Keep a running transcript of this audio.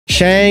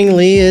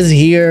Changli is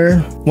here.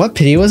 What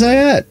pity was I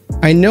at?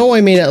 I know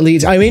I made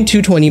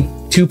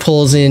 222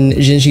 pulls in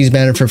Jinshi's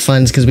banner for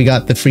funds because we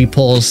got the free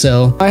pulls.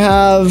 So I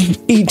have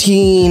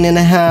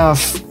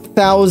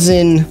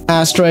 18,500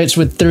 asteroids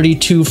with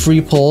 32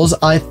 free pulls.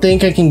 I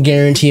think I can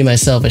guarantee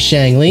myself a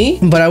Changli,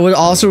 but I would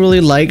also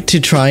really like to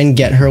try and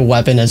get her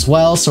weapon as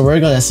well. So we're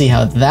going to see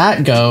how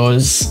that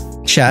goes.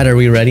 Chat, are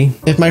we ready?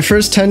 If my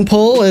first 10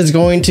 pull is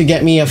going to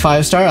get me a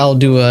 5-star, I'll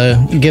do a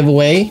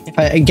giveaway. If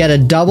I get a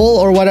double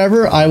or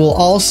whatever, I will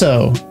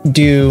also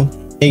do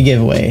a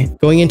giveaway.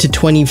 Going into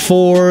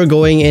 24,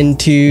 going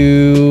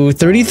into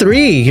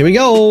 33. Here we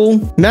go.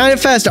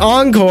 Manifest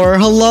Encore.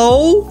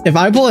 Hello? If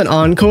I pull an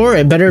Encore,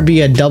 it better be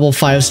a double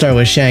 5-star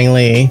with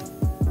Changli.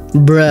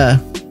 Bruh.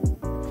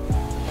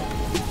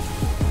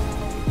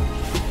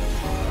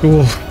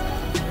 Ooh.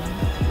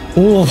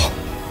 Ooh.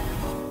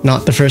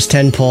 Not the first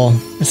 10 pull.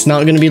 It's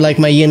not gonna be like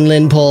my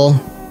Yinlin pull.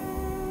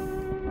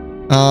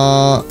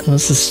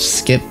 Let's just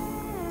skip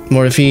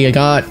Morphe. I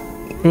got...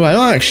 Ooh, I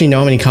don't actually know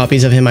how many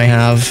copies of him I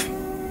have.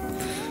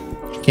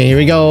 Okay, here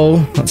we go.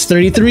 That's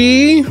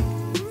 33.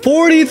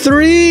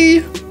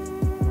 43!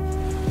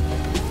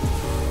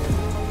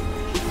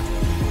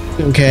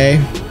 Okay.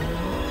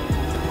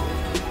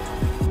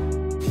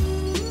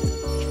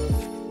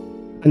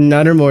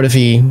 Another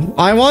Morphe.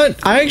 I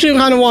actually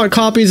kind of want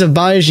copies of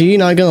Baiji,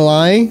 not gonna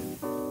lie.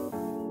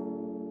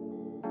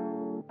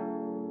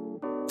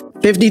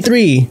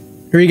 53. Here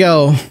we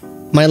go.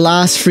 My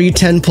last free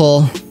 10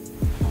 pull.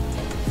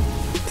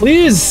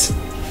 Please.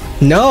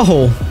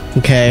 No.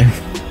 Okay.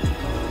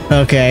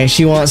 Okay.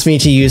 She wants me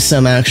to use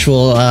some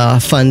actual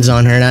funds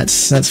on her.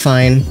 That's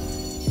fine.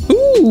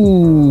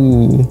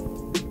 Ooh.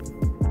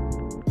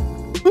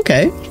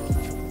 Okay.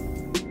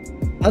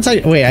 That's how.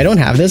 Wait, I don't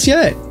have this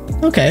yet.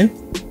 Okay.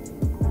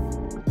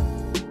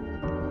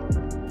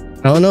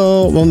 I don't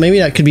know. Well, maybe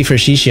that could be for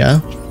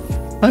Shisha.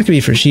 That could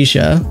be for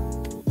Shisha.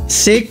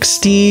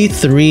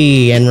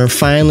 63, and we're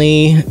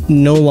finally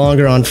no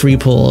longer on free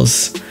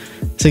pulls.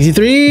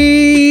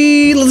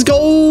 63, let's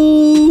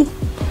go.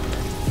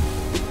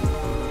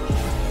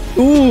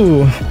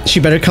 Ooh, she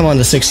better come on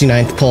the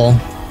 69th pull.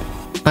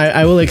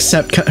 I will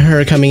accept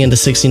her coming into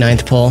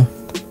 69th pull.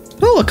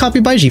 Oh, a copy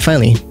Baiji,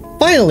 finally.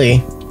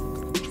 Finally.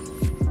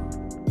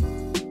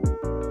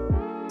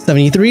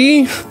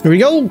 73, here we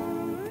go.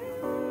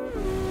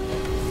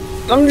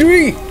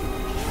 73,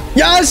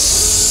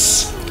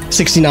 yes.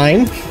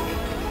 69.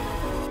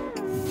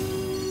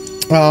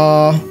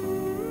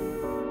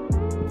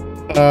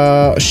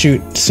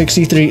 Shoot,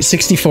 63,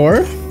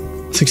 64,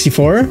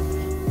 64,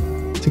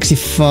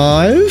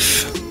 65,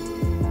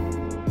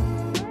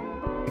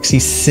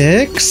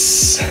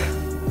 66,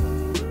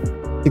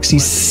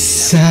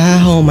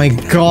 67, oh my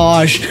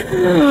gosh,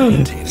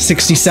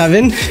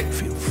 67.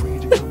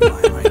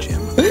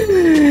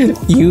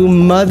 You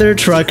mother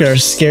trucker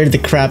scared the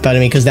crap out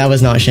of me because that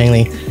was not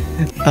Changli.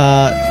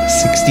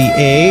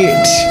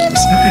 68.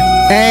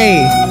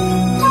 Hey!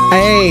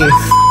 Hey!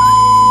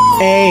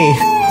 Hey!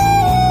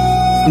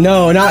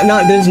 No,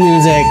 not this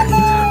music.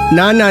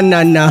 No, no,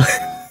 no, no.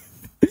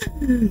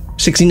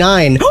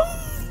 69.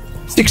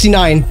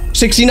 69.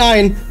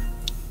 69.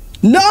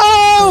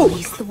 No!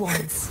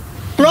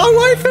 Wrong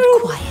waifu!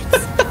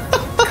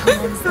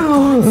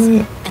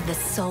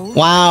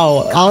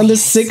 Wow, on the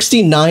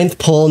 69th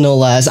pull, no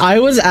less. I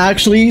was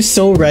actually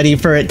so ready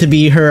for it to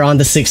be her on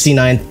the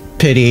 69th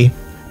pity.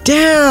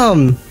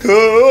 Damn!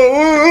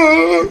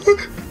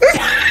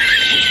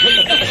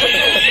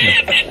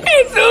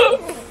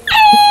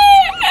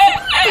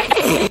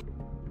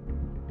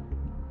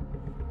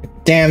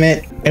 Damn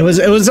it. It was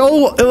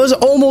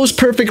almost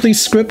perfectly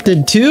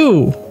scripted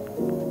too.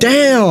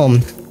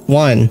 Damn.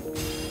 1,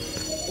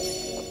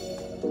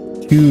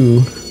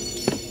 2,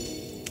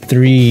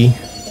 3.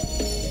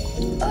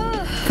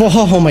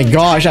 Oh my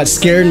gosh, that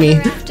scared me.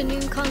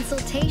 Afternoon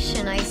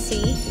consultation, I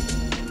see.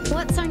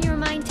 What's on your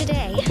mind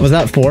today? Was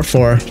that 4?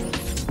 4.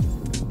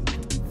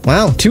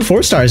 Wow, 2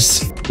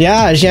 4-stars.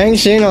 Yeah, Zhang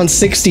Xing on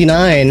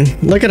 69.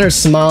 Look at her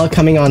smile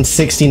coming on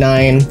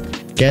 69.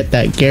 Get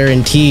that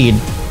guaranteed.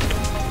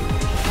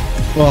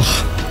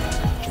 Ugh.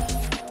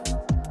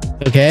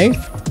 Okay.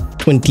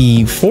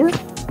 24.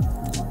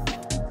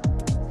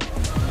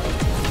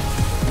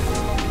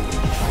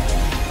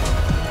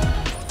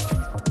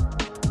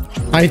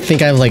 I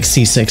think I have like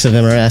C6 of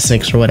him or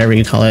S6 or whatever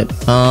you call it.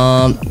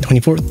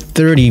 24,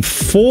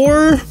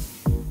 34.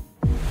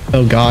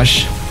 Oh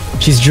gosh.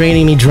 She's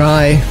draining me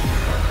dry.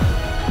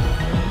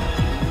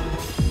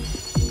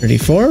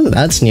 34,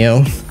 that's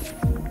new.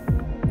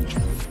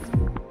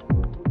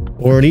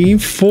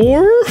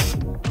 44.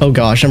 Oh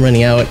gosh, I'm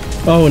running out.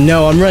 Oh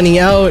no, I'm running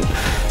out.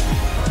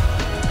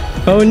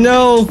 Oh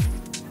no.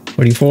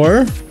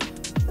 44.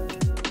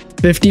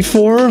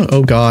 54.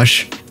 Oh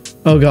gosh.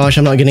 Oh gosh,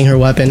 I'm not getting her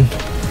weapon.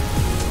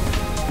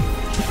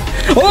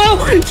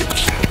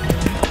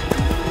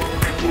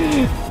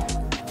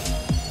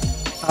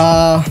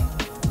 Oh!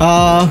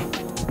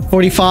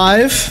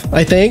 45,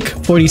 I think.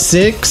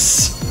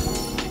 46.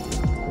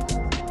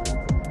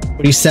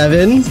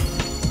 47.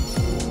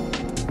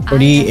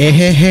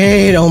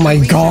 48. Oh my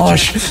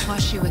gosh.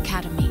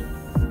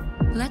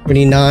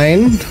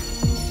 49.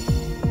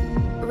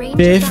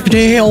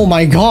 50. Oh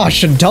my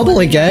gosh. A double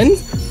again.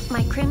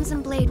 My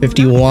crimson blade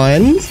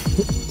 51.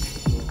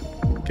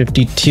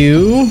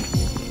 52.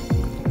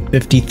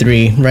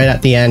 53. Right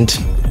at the end.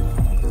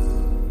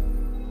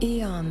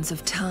 Eons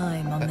of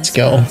time on Let's this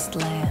go. vast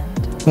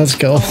land, Let's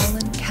go. all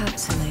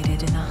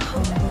encapsulated in a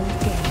humble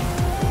game.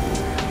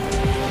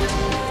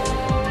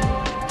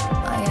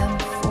 I am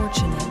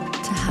fortunate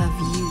to have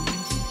you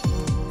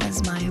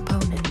as my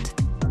opponent.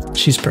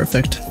 She's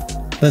perfect.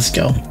 Let's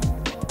go.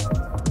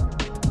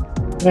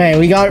 Hey,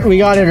 we got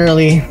it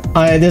early.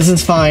 This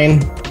is fine.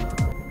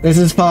 This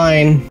is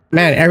fine.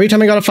 Man, every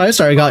time I got a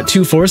 5-star, I got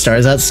 2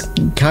 4-stars. That's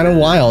kind of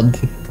wild.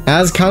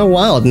 That's kind of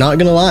wild, not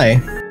gonna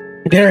lie.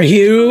 They're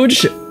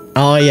huge.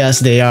 Oh, yes,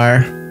 they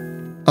are.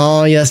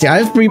 Oh, yes, I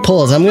have 3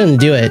 pulls. I'm gonna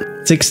do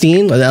it.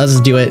 16? Let's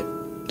just do it.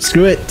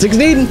 Screw it.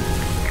 16!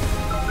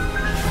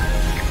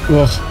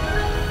 Whoa.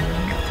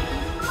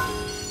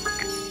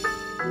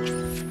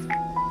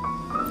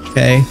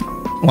 Okay.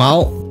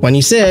 Wow.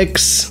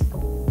 26.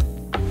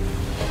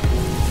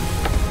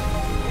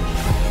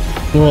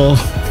 Whoa.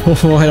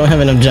 I don't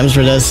have enough gems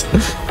for this. I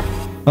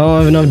don't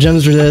have enough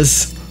gems for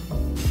this.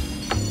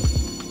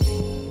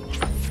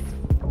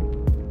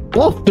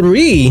 Whoa,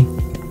 3.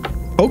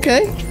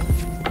 Okay.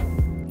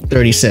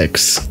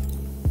 36.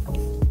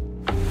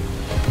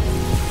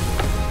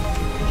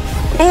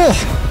 Oh,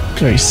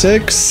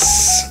 36.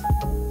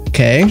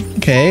 Okay.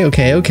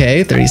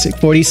 36.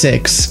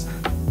 46.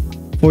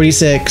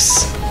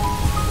 46.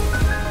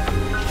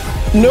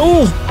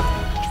 No!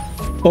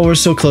 Oh, we're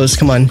so close.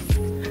 Come on.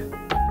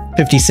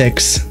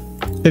 56.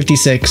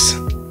 56.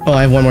 Oh,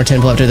 I have one more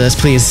 10 pull after this.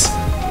 Please.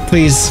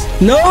 Please.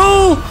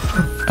 No!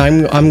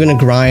 I'm gonna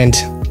grind.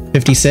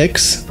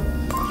 56.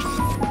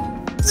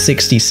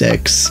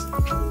 66.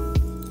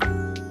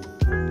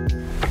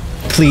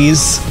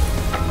 Please.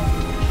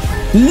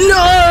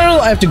 No!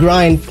 I have to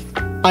grind.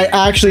 I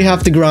actually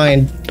have to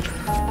grind.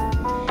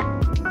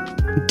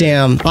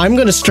 Damn. I'm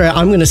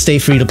gonna stay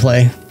free to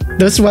play.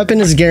 This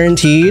weapon is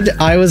guaranteed.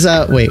 I was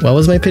at, wait, what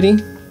was my pity?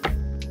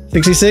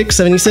 66,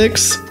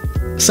 76,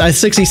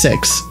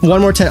 66.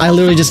 One more 10. I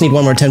literally just need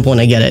one more 10 point.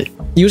 I get it.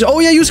 Use, oh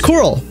yeah, use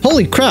coral.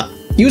 Holy crap.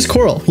 Use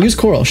coral. Use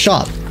coral.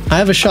 Shop. I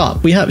have a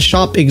shop. We have,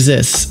 shop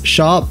exists.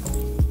 Shop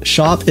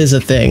is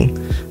a thing.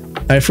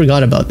 I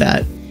forgot about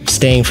that.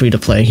 Staying free to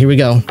play. Here we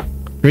go. Here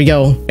we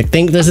go. I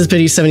think this is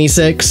pity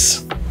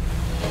 76.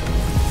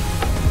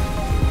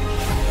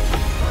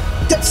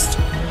 Yes.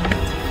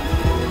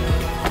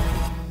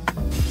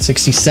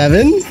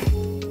 67.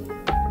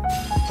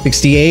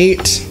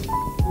 68.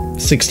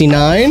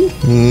 69.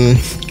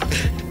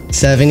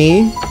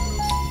 70.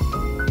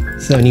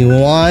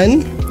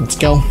 71. Let's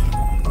go.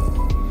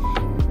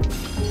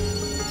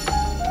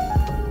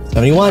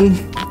 71.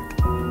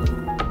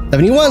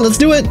 71. Let's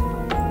do it.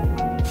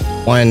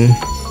 1,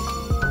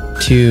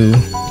 2,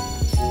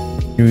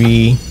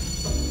 3,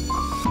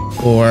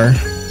 4,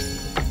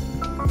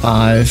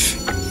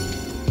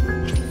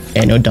 5.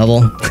 And no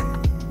double.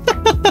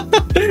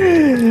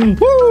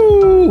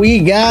 Woo! We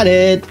got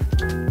it.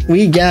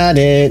 We got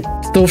it.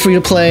 Still free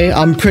to play.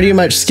 I'm pretty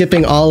much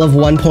skipping all of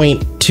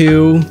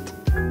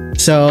 1.2.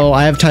 So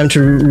I have time to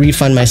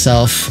refund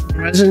myself.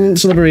 Resident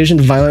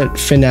Celebration Violent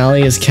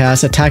Finale is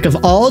cast. Attack of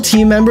all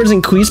team members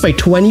increased by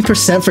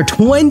 20% for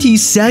 20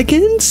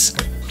 seconds?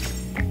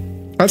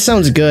 That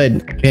sounds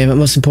good. Okay, but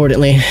most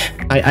importantly,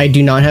 I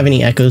do not have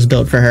any echoes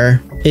built for her.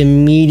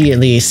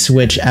 Immediately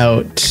switch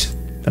out.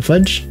 A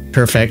fudge?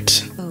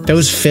 Perfect.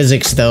 Those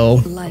physics though.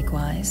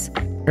 Likewise.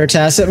 Her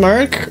tacit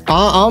mark?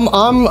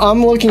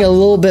 I'm looking a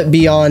little bit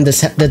beyond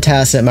the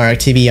tacit mark,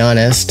 to be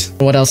honest.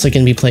 What else I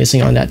can be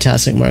placing on that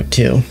tacit mark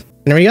too?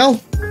 There we go.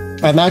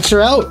 I maxed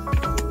her out.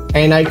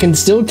 And I can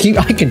still keep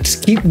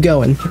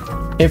going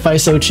if I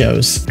so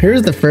chose.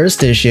 Here's the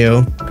first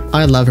issue.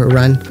 I love her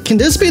run. Can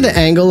this be the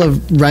angle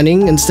of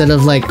running instead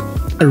of like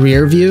a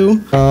rear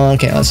view?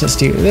 Okay, let's just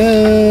do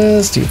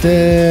this, do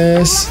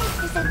this.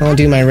 I'll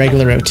do my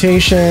regular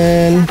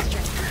rotation. It's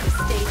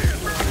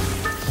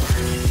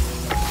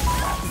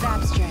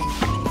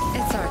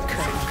our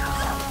curtain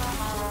call.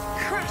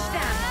 Crush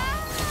them.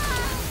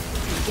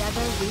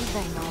 Together we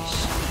vanquish.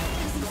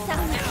 Doesn't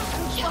sound now.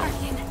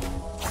 Jargon.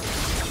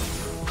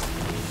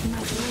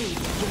 My blade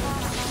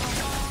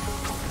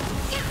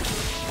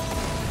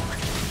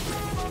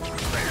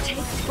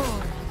takes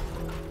forward.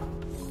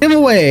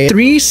 Giveaway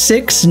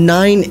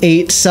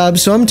 3698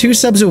 subs, so I'm 2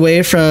 subs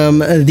away from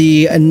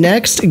the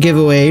next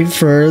giveaway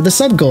for the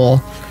sub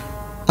goal.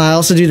 I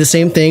also do the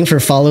same thing for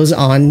follows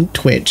on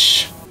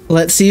Twitch.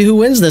 Let's see who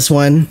wins this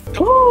one.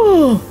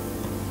 Oh,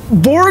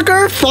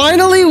 Borger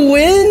finally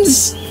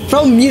wins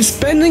from you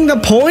spending the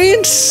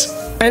points,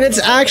 and it's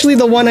actually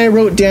the one I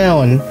wrote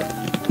down.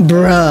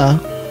 Bruh,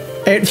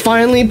 it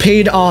finally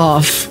paid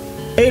off.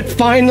 It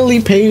finally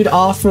paid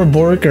off for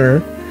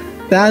Borger.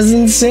 That's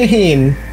insane.